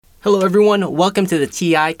Hello, everyone. Welcome to the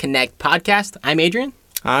TI Connect podcast. I'm Adrian.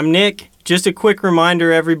 I'm Nick. Just a quick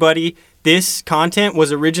reminder, everybody. This content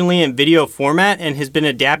was originally in video format and has been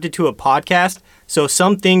adapted to a podcast, so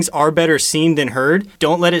some things are better seen than heard.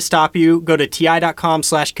 Don't let it stop you. Go to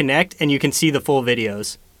ti.com/connect and you can see the full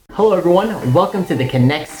videos. Hello, everyone. Welcome to the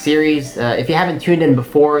Connect series. If you haven't tuned in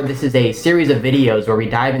before, this is a series of videos where we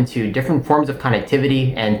dive into different forms of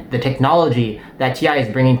connectivity and the technology that TI is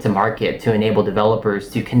bringing to market to enable developers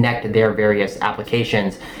to connect their various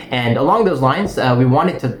applications. And along those lines, we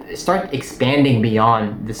wanted to start expanding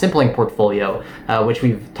beyond the Simpling portfolio, which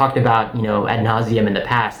we've talked about, ad nauseum in the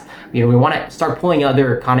past. We want to start pulling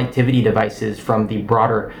other connectivity devices from the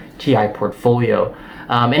broader TI portfolio.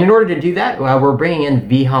 And in order to do that, we're bringing in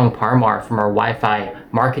Vihang Parmar from our Wi-Fi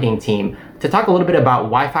marketing team to talk a little bit about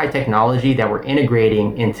Wi-Fi technology that we're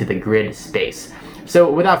integrating into the grid space.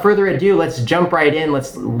 So without further ado, let's jump right in.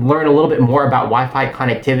 Let's learn a little bit more about Wi-Fi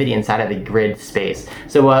connectivity inside of the grid space.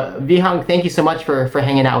 So Vihang, thank you so much for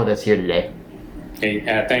hanging out with us here today. Hey,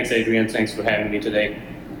 thanks Adrian. Thanks for having me today.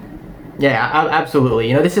 Yeah,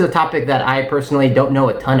 absolutely. This is a topic that I personally don't know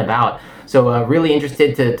a ton about. So really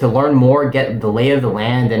interested to learn more, get the lay of the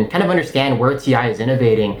land, and kind of understand where TI is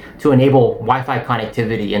innovating to enable Wi-Fi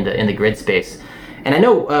connectivity in the grid space. And I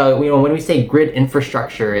know, when we say grid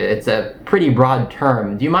infrastructure, it's a pretty broad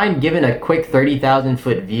term. Do you mind giving a quick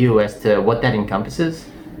 30,000-foot view as to what that encompasses?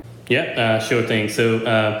 Yeah, sure thing. So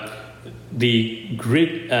the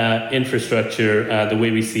grid infrastructure, the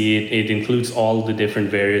way we see it, it includes all the different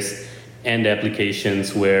various end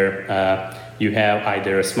applications where you have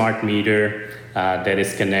either a smart meter that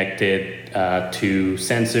is connected to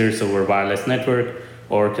sensors over wireless network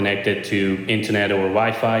or connected to internet over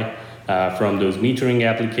Wi-Fi from those metering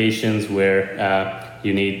applications where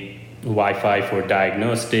you need Wi-Fi for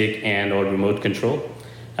diagnostic and or remote control.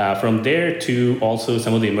 From there to also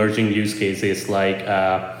some of the emerging use cases like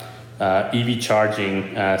EV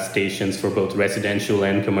charging stations for both residential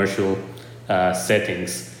and commercial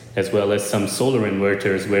settings, as well as some solar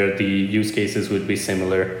inverters where the use cases would be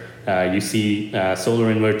similar. You see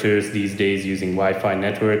solar inverters these days using Wi-Fi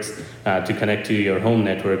networks to connect to your home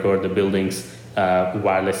network or the building's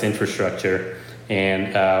wireless infrastructure. And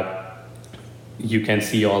you can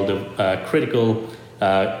see all the critical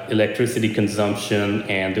electricity consumption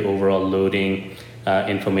and the overall loading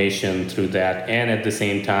information through that. And at the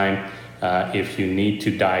same time, if you need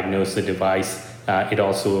to diagnose the device, it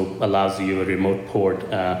also allows you a remote port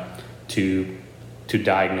to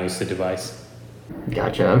diagnose the device.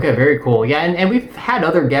 Gotcha. Okay, very cool. Yeah, and we've had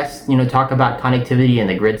other guests, talk about connectivity in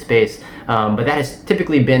the grid space, but that has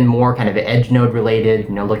typically been more kind of edge node related,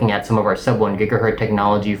 looking at some of our sub-1 gigahertz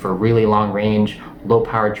technology for really long range, low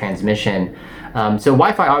power transmission. So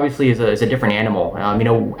Wi-Fi obviously is a different animal.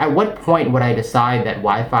 At what point would I decide that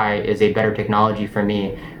Wi-Fi is a better technology for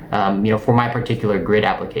me? For my particular grid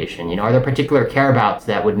application, are there particular careabouts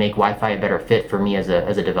that would make Wi-Fi a better fit for me as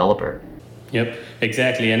a developer? Yep,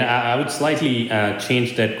 exactly. And I would slightly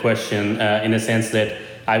change that question in a sense that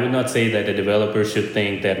I would not say that a developer should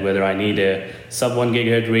think that whether I need a sub-1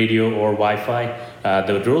 gigahertz radio or Wi-Fi.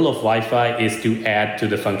 The role of Wi-Fi is to add to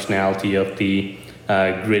the functionality of the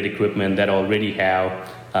grid equipment that already have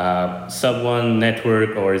sub-1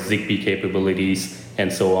 network or Zigbee capabilities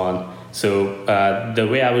and so on. So the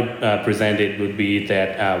way I would present it would be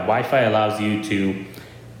that Wi-Fi allows you to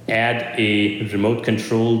add a remote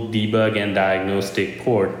control debug and diagnostic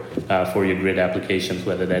port for your grid applications,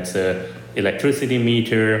 whether that's a electricity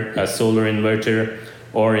meter, a solar inverter,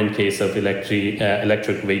 or in case of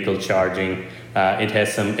electric vehicle charging. It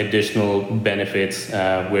has some additional benefits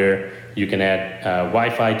where you can add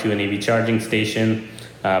Wi-Fi to an EV charging station.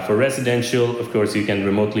 For residential, of course, you can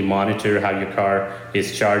remotely monitor how your car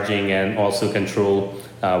is charging and also control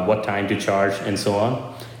what time to charge and so on.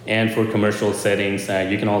 And for commercial settings,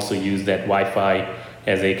 you can also use that Wi-Fi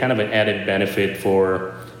as a kind of an added benefit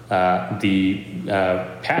for the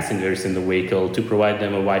passengers in the vehicle to provide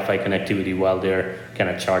them a Wi-Fi connectivity while they're kind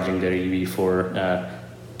of charging their EV for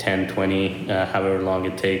 10, 20, however long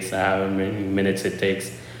it takes, however many minutes it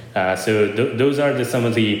takes. So those are some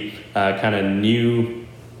of the kind of new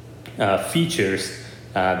features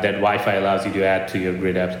that Wi-Fi allows you to add to your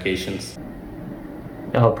grid applications.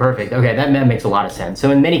 Oh, perfect. Okay, that makes a lot of sense.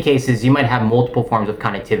 So in many cases, you might have multiple forms of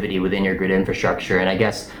connectivity within your grid infrastructure, and I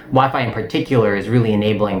guess Wi-Fi in particular is really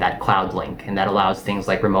enabling that cloud link, and that allows things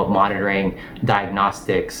like remote monitoring,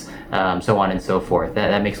 diagnostics, so on and so forth.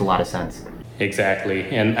 That makes a lot of sense. Exactly,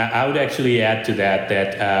 and I would actually add to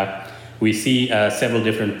that we see several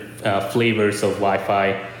different flavors of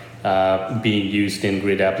Wi-Fi being used in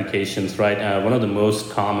grid applications, right? One of the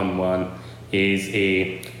most common one is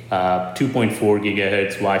a 2.4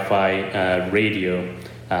 gigahertz Wi-Fi radio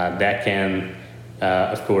that can,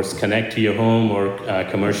 of course, connect to your home or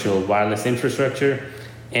commercial wireless infrastructure.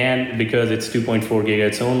 And because it's 2.4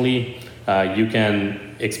 gigahertz only, you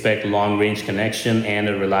can expect long-range connection and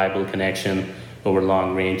a reliable connection over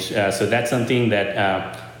long range. So that's something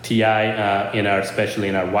that TI, especially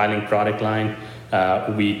in our wiring product line,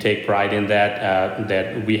 we take pride in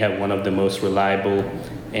that we have one of the most reliable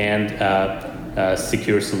and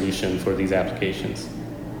secure solution for these applications.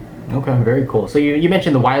 Okay, very cool. So you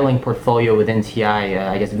mentioned the WiLink portfolio within TI,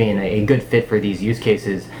 I guess being a good fit for these use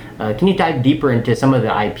cases. Can you dive deeper into some of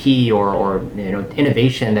the IP or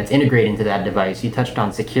innovation that's integrated into that device? You touched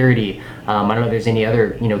on security. I don't know if there's any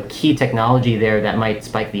other key technology there that might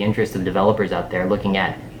spike the interest of developers out there looking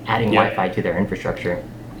at adding Wi-Fi to their infrastructure.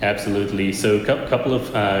 Absolutely. So a couple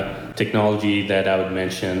of technology that I would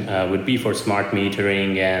mention would be for smart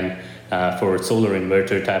metering and for solar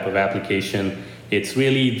inverter type of application. It's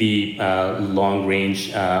really the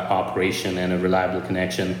long-range operation and a reliable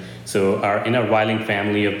connection. So in our WiLink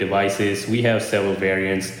family of devices, we have several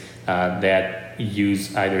variants that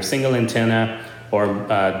use either single antenna or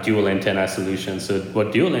dual antenna solutions. So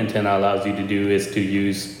what dual antenna allows you to do is to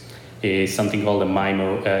use something called a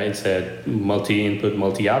MIMO. It's a multi-input,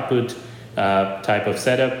 multi-output type of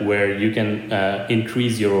setup where you can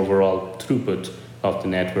increase your overall throughput of the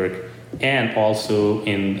network. And also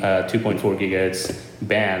in 2.4 gigahertz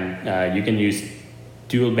band, you can use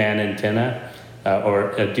dual band antenna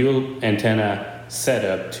or a dual antenna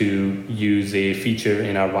setup to use a feature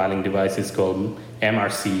in our WiLink devices called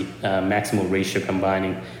MRC, maximal ratio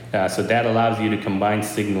combining. So that allows you to combine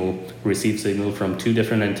receive signal from two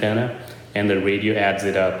different antenna, and the radio adds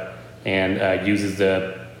it up and uses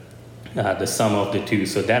the sum of the two.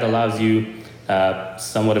 So that allows you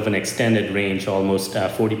somewhat of an extended range, almost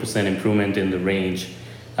 40% improvement in the range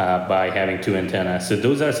by having two antennas. So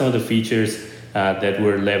those are some of the features that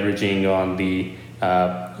we're leveraging on the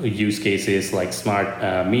use cases like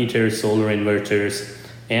smart meters, solar inverters,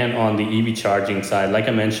 and on the EV charging side. Like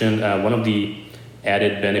I mentioned, one of the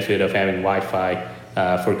added benefit of having Wi-Fi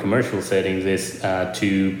for commercial settings is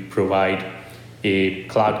to provide a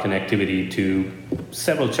cloud connectivity to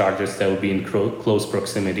several chargers that will be in close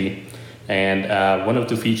proximity. And one of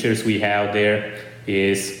the features we have there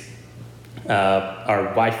is our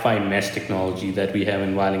Wi-Fi mesh technology that we have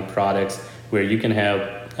in WiLink products, where you can have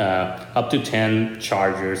up to 10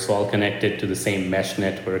 chargers all connected to the same mesh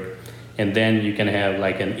network. And then you can have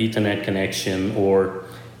like an Ethernet connection or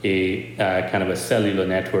a kind of a cellular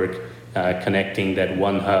network connecting that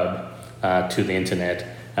one hub to the internet.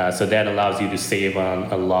 So that allows you to save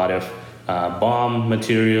on a lot of BOM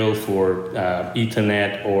material for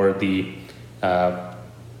Ethernet or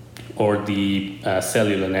the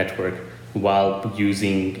cellular network while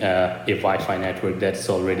using a Wi-Fi network that's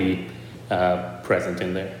already present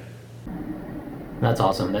in there. That's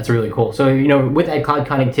awesome. That's really cool. So, with that cloud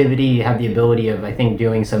connectivity, you have the ability of, I think,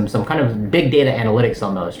 doing some kind of big data analytics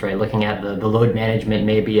almost, right? Looking at the load management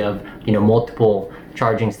maybe of, multiple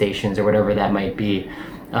charging stations or whatever that might be.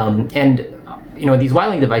 These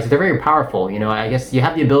WiLink devices, they're very powerful. I guess you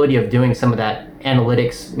have the ability of doing some of that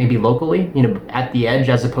analytics maybe locally, at the edge,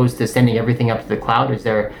 as opposed to sending everything up to the cloud. Is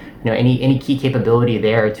there, any key capability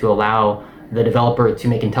there to allow the developer to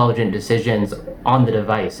make intelligent decisions on the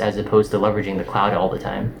device as opposed to leveraging the cloud all the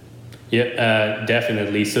time? Yeah,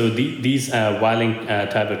 definitely. So these WiLink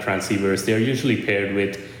type of transceivers, they're usually paired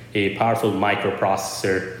with a powerful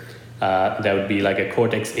microprocessor that would be like a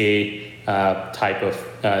Cortex-A type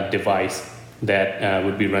of device that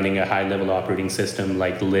would be running a high-level operating system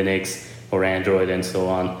like Linux or Android and so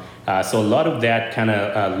on. So a lot of that kind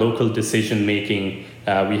of local decision-making,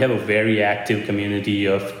 we have a very active community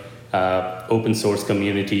of open source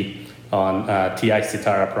community on TI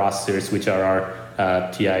Sitara processors, which are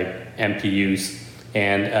our TI MPUs.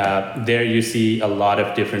 And there you see a lot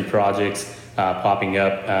of different projects popping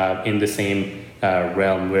up in the same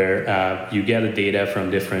realm where you gather data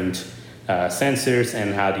from different sensors,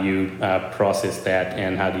 and how do you process that,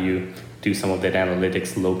 and how do you do some of that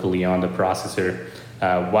analytics locally on the processor.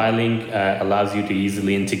 WiLink allows you to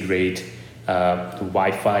easily integrate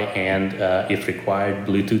Wi-Fi and, if required,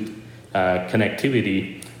 Bluetooth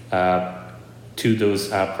connectivity to those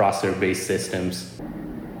processor-based systems.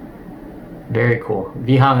 Very cool.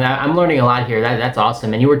 Vihan, I'm learning a lot here. That's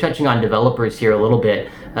awesome. And you were touching on developers here a little bit.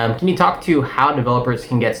 Can you talk to how developers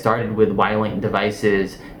can get started with WiLink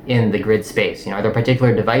devices in the grid space? Are there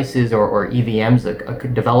particular devices or EVMs a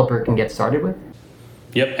developer can get started with?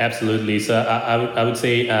 Yep, absolutely. So I would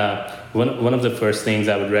say one of the first things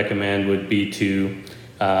I would recommend would be to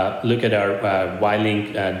look at our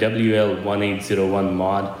WiLink WL1801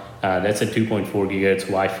 mod. That's a 2.4 gigahertz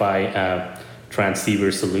Wi-Fi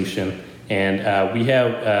transceiver solution. And we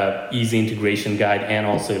have easy integration guide and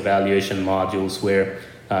also evaluation modules where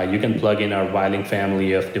you can plug in our WiLink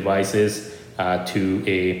family of devices to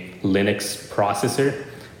a Linux processor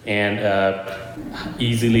and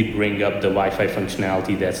easily bring up the Wi-Fi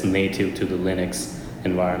functionality that's native to the Linux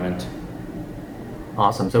environment.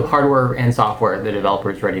 Awesome. So hardware and software, the developer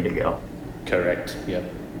is ready to go. Correct. Yep.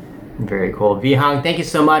 Very cool. Vihang, thank you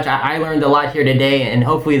so much. I learned a lot here today, and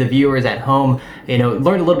hopefully the viewers at home, learned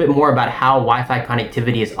a little bit more about how Wi-Fi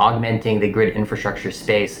connectivity is augmenting the grid infrastructure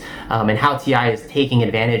space, and how TI is taking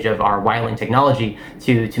advantage of our WiLink technology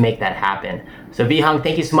to make that happen. So Vihang,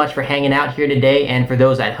 thank you so much for hanging out here today, and for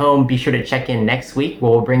those at home, be sure to check in next week where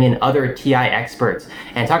we'll bring in other TI experts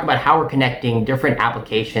and talk about how we're connecting different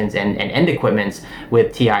applications and end equipments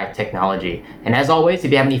with TI technology. And as always,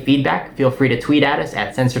 if you have any feedback, feel free to tweet at us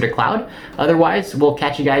at Sensor to Cloud. Otherwise, we'll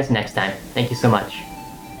catch you guys next time. Thank you so much.